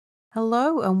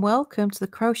Hello and welcome to the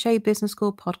Crochet Business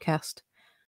School podcast,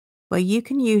 where you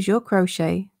can use your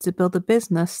crochet to build a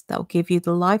business that will give you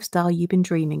the lifestyle you've been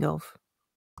dreaming of.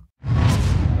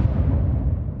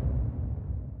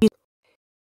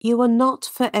 You are not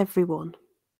for everyone.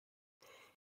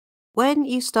 When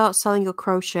you start selling your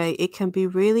crochet, it can be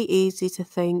really easy to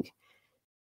think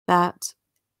that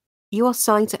you are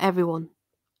selling to everyone.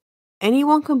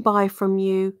 Anyone can buy from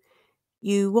you.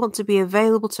 You want to be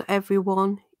available to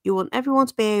everyone. You want everyone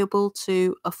to be able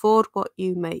to afford what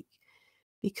you make.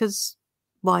 Because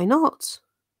why not?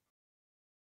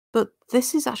 But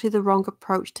this is actually the wrong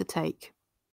approach to take.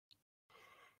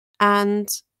 And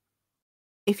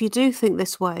if you do think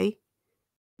this way,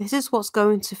 this is what's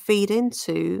going to feed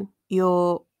into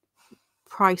your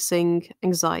pricing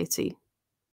anxiety.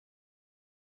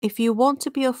 If you want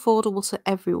to be affordable to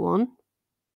everyone,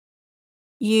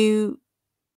 you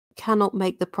cannot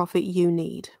make the profit you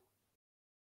need.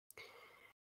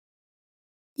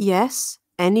 Yes,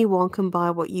 anyone can buy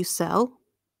what you sell.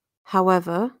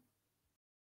 However,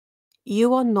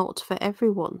 you are not for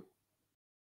everyone.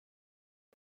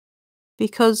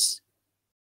 Because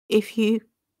if you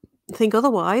think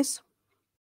otherwise,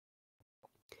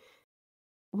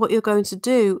 what you're going to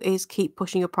do is keep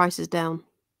pushing your prices down.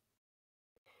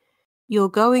 You're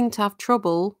going to have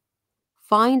trouble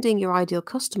finding your ideal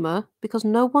customer because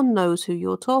no one knows who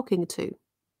you're talking to.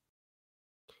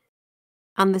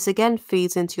 And this again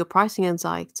feeds into your pricing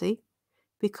anxiety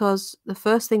because the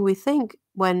first thing we think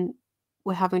when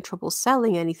we're having trouble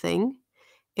selling anything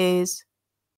is,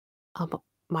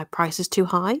 my price is too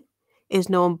high? Is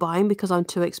no one buying because I'm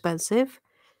too expensive?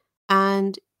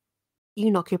 And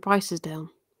you knock your prices down.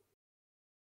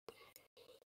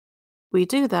 We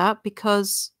do that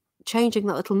because changing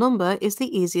that little number is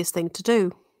the easiest thing to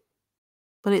do.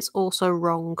 But it's also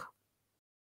wrong.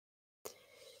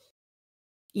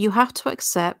 You have to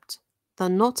accept that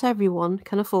not everyone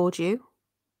can afford you.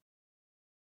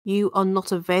 You are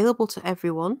not available to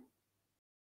everyone.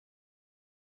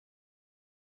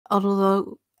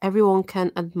 Although everyone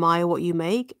can admire what you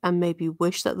make and maybe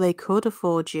wish that they could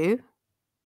afford you,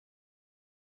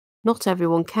 not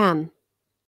everyone can.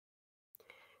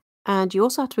 And you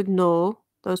also have to ignore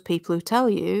those people who tell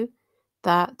you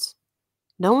that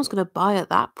no one's going to buy at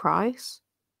that price.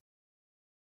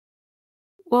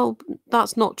 Well,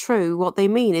 that's not true. What they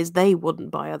mean is they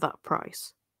wouldn't buy at that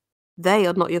price. They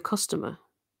are not your customer.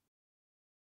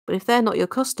 But if they're not your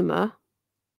customer,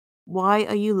 why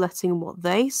are you letting what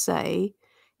they say,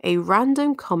 a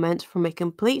random comment from a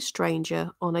complete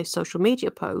stranger on a social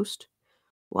media post,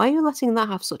 why are you letting that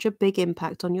have such a big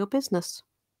impact on your business?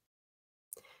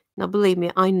 Now, believe me,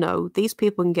 I know these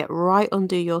people can get right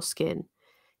under your skin.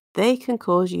 They can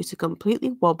cause you to completely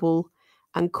wobble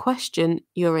and question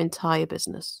your entire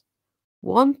business.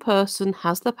 One person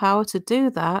has the power to do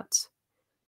that,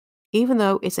 even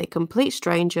though it's a complete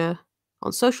stranger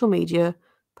on social media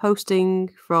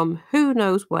posting from who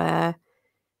knows where.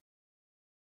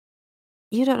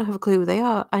 You don't have a clue who they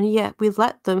are, and yet we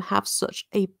let them have such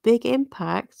a big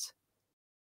impact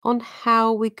on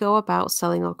how we go about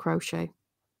selling our crochet.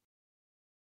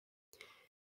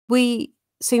 We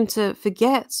seem to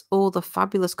forget all the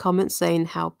fabulous comments saying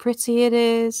how pretty it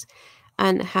is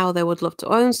and how they would love to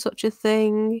own such a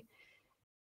thing.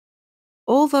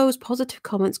 All those positive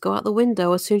comments go out the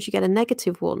window as soon as you get a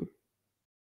negative one.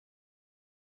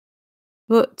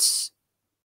 But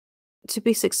to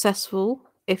be successful,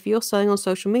 if you're selling on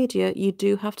social media, you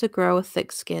do have to grow a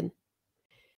thick skin.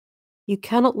 You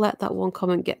cannot let that one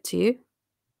comment get to you.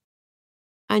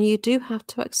 And you do have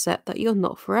to accept that you're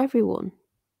not for everyone.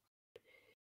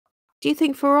 Do you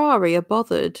think Ferrari are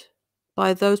bothered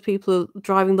by those people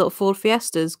driving little Ford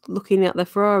Fiestas, looking at their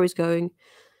Ferraris going,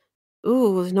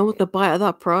 "Ooh, no one's going to buy it at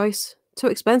that price. Too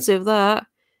expensive, that.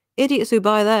 Idiots who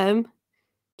buy them."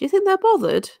 Do you think they're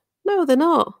bothered? No, they're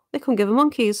not. They couldn't give a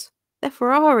monkeys. They're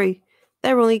Ferrari.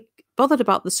 They're only bothered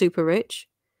about the super rich.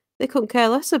 They couldn't care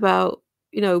less about,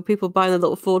 people buying the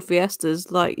little Ford Fiestas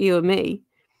like you and me.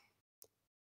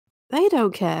 They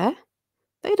don't care.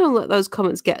 They don't let those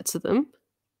comments get to them.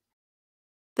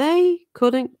 They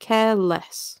couldn't care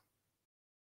less.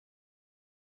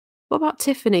 What about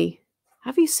Tiffany?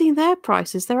 Have you seen their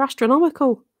prices? They're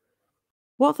astronomical.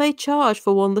 What they charge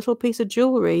for one little piece of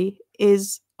jewellery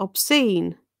is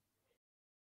obscene.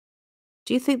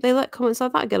 Do you think they let comments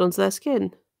like that get onto their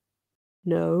skin?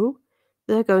 No.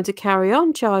 They're going to carry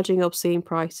on charging obscene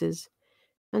prices.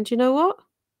 And you know what?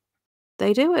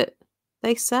 They do it.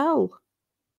 They sell.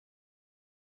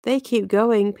 They keep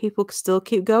going. People still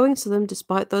keep going to them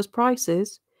despite those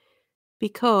prices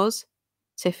because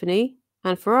Tiffany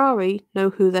and Ferrari know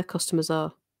who their customers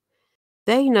are.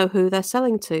 They know who they're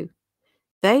selling to.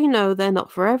 They know they're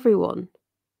not for everyone.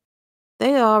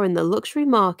 They are in the luxury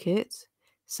market,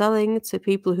 selling to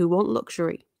people who want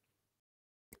luxury.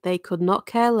 They could not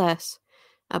care less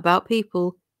about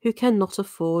people who cannot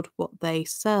afford what they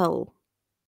sell.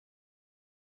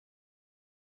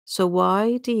 So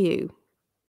why do you?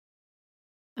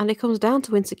 And it comes down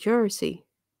to insecurity.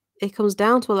 It comes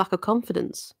down to a lack of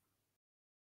confidence.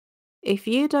 If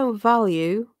you don't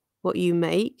value what you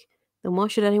make, then why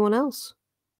should anyone else?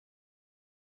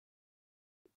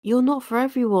 You're not for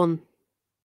everyone.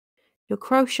 Your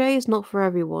crochet is not for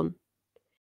everyone.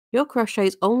 Your crochet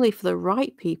is only for the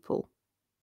right people.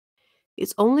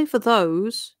 It's only for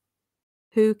those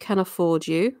who can afford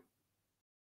you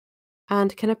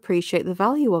and can appreciate the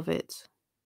value of it.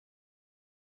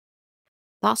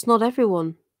 That's not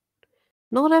everyone.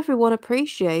 Not everyone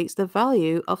appreciates the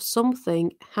value of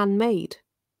something handmade.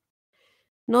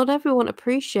 Not everyone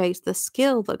appreciates the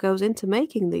skill that goes into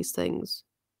making these things.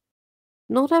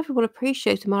 Not everyone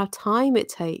appreciates the amount of time it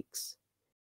takes.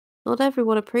 Not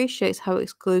everyone appreciates how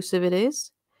exclusive it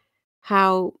is,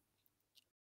 how,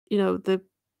 the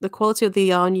quality of the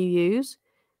yarn you use.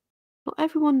 Not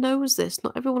everyone knows this.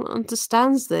 Not everyone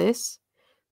understands this.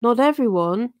 Not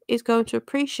everyone is going to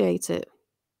appreciate it.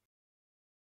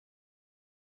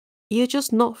 You're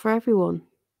just not for everyone.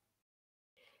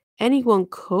 Anyone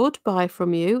could buy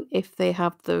from you if they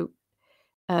have the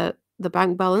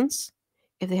bank balance,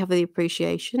 if they have the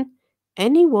appreciation.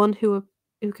 Anyone who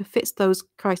fits those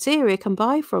criteria can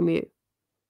buy from you,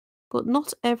 but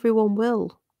not everyone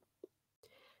will.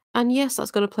 And yes,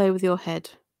 that's going to play with your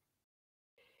head.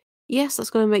 Yes, that's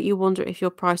going to make you wonder if your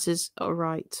prices are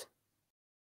right.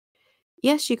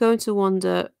 Yes, you're going to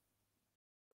wonder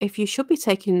if you should be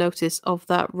taking notice of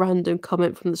that random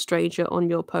comment from the stranger on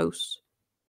your post.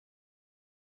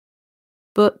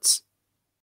 But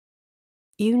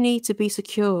you need to be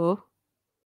secure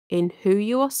in who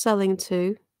you are selling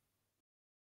to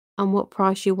and what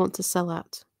price you want to sell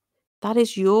at. That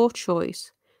is your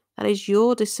choice. That is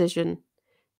your decision.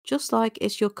 Just like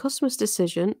it's your customer's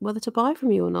decision whether to buy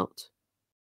from you or not.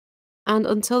 And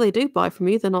until they do buy from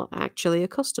you, they're not actually a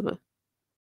customer.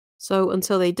 So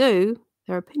until they do,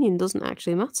 their opinion doesn't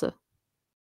actually matter.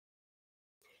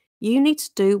 You need to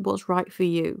do what's right for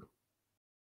you.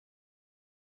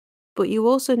 But you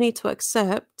also need to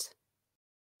accept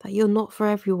that you're not for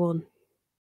everyone.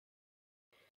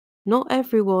 Not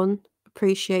everyone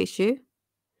appreciates you.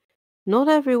 Not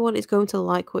everyone is going to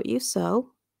like what you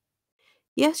sell.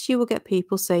 Yes, you will get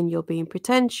people saying you're being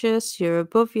pretentious, you're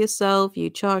above yourself, you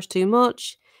charge too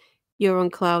much, you're on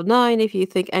cloud nine if you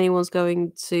think anyone's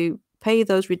going to pay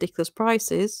those ridiculous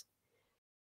prices.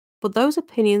 But those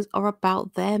opinions are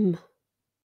about them.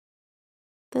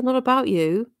 They're not about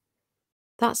you.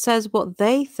 That says what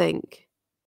they think.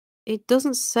 It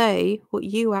doesn't say what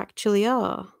you actually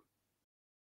are.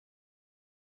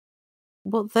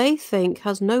 What they think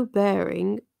has no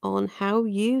bearing on how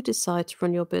you decide to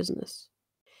run your business.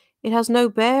 It has no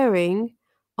bearing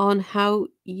on how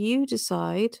you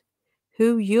decide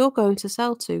who you're going to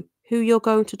sell to, who you're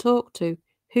going to talk to,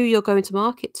 who you're going to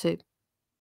market to.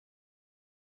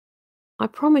 I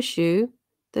promise you,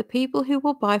 the people who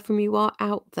will buy from you are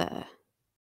out there.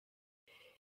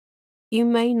 You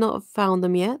may not have found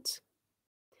them yet.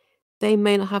 They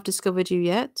may not have discovered you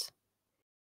yet.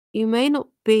 You may not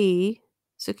be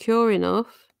secure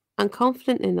enough and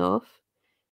confident enough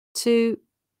to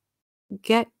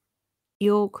get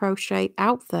your crochet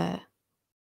out there.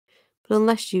 But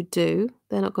unless you do,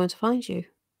 they're not going to find you.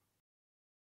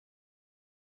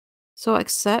 So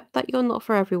accept that you're not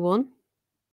for everyone.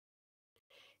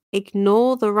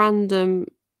 Ignore the random,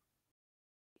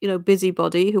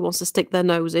 busybody who wants to stick their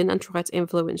nose in and try to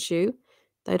influence you.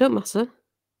 They don't matter.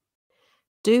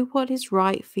 Do what is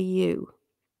right for you.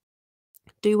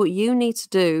 Do what you need to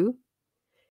do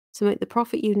to make the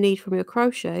profit you need from your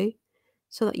crochet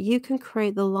so that you can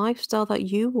create the lifestyle that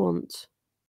you want.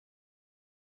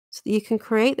 So that you can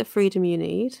create the freedom you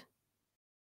need,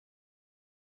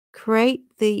 create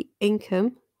the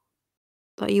income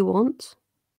that you want,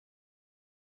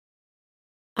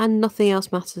 and nothing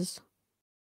else matters.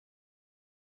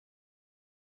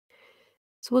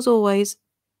 So as always,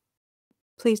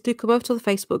 please do come over to the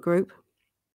Facebook group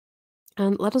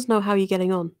and let us know how you're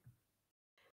getting on.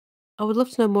 I would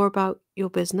love to know more about your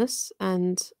business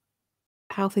and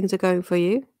how things are going for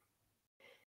you.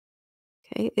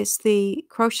 Okay, it's the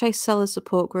Crochet Sellers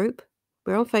Support Group.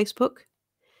 We're on Facebook,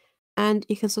 and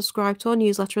you can subscribe to our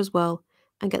newsletter as well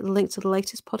and get the link to the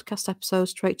latest podcast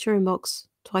episodes straight to your inbox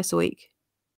twice a week.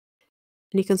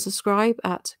 And you can subscribe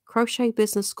at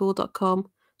crochetbusinessschool.com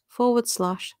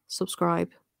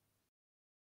crochet.com/subscribe.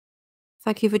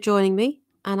 Thank you for joining me,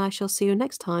 and I shall see you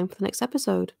next time for the next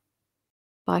episode.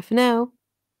 Bye for now.